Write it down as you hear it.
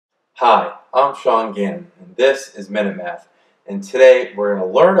Hi, I'm Sean Gannon, and this is Minute Math. And today we're going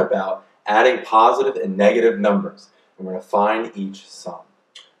to learn about adding positive and negative numbers. And we're going to find each sum.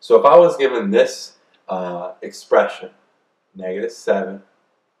 So if I was given this expression, -7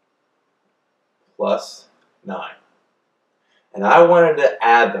 plus 9, and I wanted to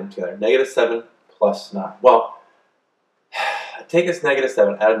add them together, -7 plus 9. Well, take this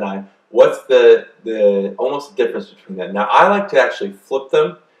 -7, add a 9. What's the almost difference between them? Now I like to actually flip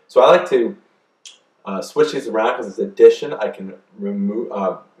them. So I like to switch these around because it's addition. I can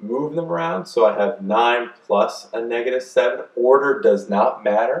move them around. So I have 9 plus a -7. Order does not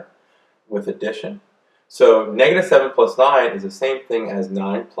matter with addition. So -7 plus 9 is the same thing as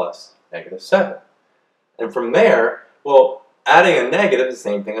 9 plus -7. And from there, well, adding a negative is the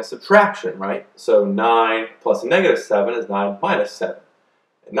same thing as subtraction, right? So 9 plus a -7 is 9 minus 7.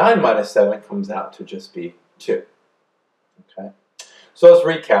 And 9 minus 7 comes out to just be 2. Okay? So let's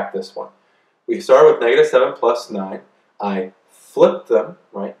recap this one. We started with -7 plus 9. I flipped them,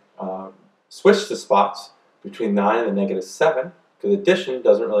 right? Switched the spots between 9 and the -7, because addition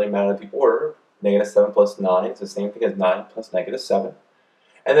doesn't really matter the order. -7 plus 9 is the same thing as 9 plus -7.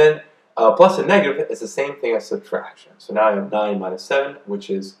 And then plus and negative is the same thing as subtraction. So now I have 9 minus 7, which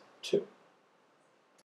is 2.